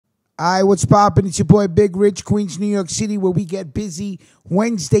Hi, what's poppin'? It's your boy Big Rich, Queens, New York City, where we get busy.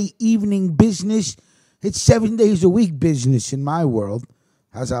 Wednesday evening business. It's 7 days a week business in my world,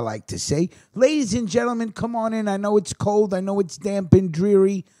 as I like to say. Ladies and gentlemen, come on in. I know it's cold. I know it's damp and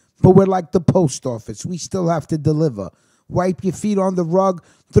dreary, but we're like the post office. We still have to deliver. Wipe your feet on the rug.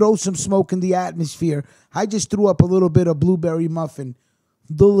 Throw some smoke in the atmosphere. I just threw up a little bit of blueberry muffin.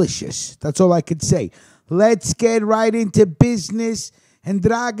 Delicious. That's all I could say. Let's get right into business.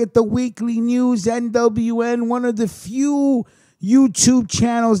 Ndrangheta Weekly News, NWN, one of the few YouTube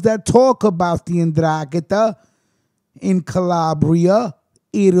channels that talk about the Ndrangheta in Calabria,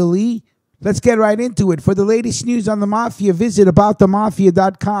 Italy. Let's get right into it. For the latest news on the Mafia, visit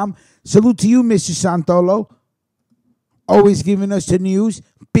aboutthemafia.com. Salute to you, Mr. Santolo. Always giving us the news.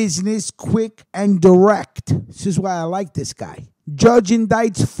 Business, quick, and direct. This is why I like this guy. Judge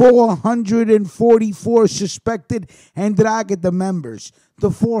indicts 444 suspected Ndrangheta members. The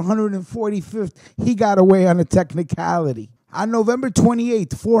 445th, he got away on a technicality. On November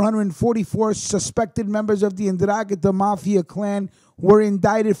 28th, 444 suspected members of the Ndrangheta Mafia clan were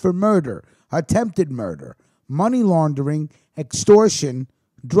indicted for murder, attempted murder, money laundering, extortion,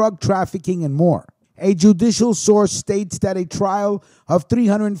 drug trafficking, and more. A judicial source states that a trial of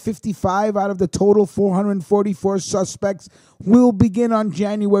 355 out of the total 444 suspects will begin on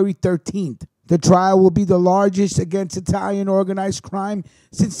January 13th. The trial will be the largest against Italian organized crime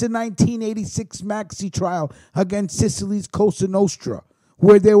since the 1986 Maxi trial against Sicily's Cosa Nostra,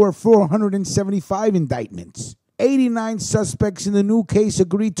 where there were 475 indictments. 89 suspects in the new case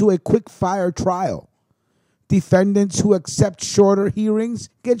agreed to a quick-fire trial. Defendants who accept shorter hearings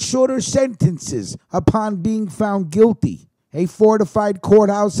get shorter sentences upon being found guilty. A fortified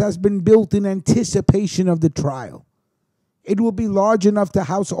courthouse has been built in anticipation of the trial. It will be large enough to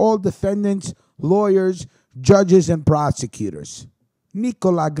house all defendants, lawyers, judges, and prosecutors.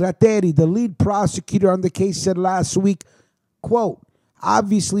 Nicola Gratteri, the lead prosecutor on the case, said last week, quote,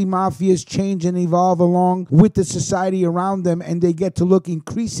 "Obviously, mafias change and evolve along with the society around them, and they get to look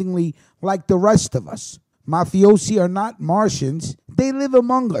increasingly like the rest of us. Mafiosi are not Martians. They live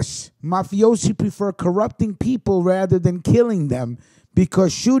among us. Mafiosi prefer corrupting people rather than killing them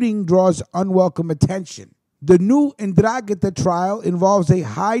because shooting draws unwelcome attention. The new Ndrangheta trial involves a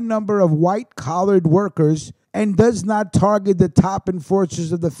high number of white-collared workers and does not target the top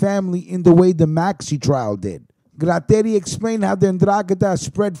enforcers of the family in the way the Maxi trial did." Gratteri explained how the Ndrangheta has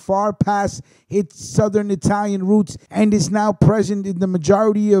spread far past its southern Italian roots and is now present in the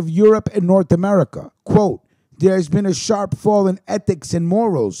majority of Europe and North America. Quote, "There has been a sharp fall in ethics and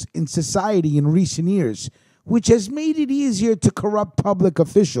morals in society in recent years, which has made it easier to corrupt public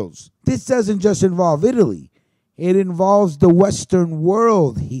officials. This doesn't just involve Italy. It involves the Western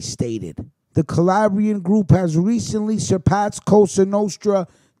world," he stated. The Calabrian group has recently surpassed Cosa Nostra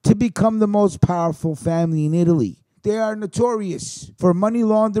to become the most powerful family in Italy. They are notorious for money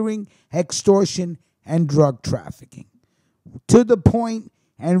laundering, extortion, and drug trafficking. To the point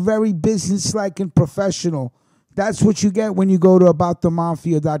and very businesslike and professional. That's what you get when you go to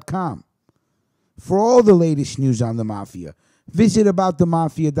aboutthemafia.com. For all the latest news on the Mafia, visit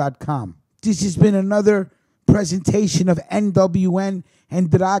aboutthemafia.com. This has been another presentation of NWN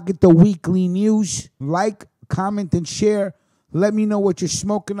and Ndrangheta Weekly News. Like, comment, and share. Let me know what you're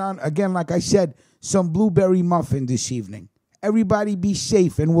smoking on. Again, like I said, some blueberry muffin this evening. Everybody be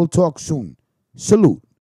safe, and we'll talk soon. Salute.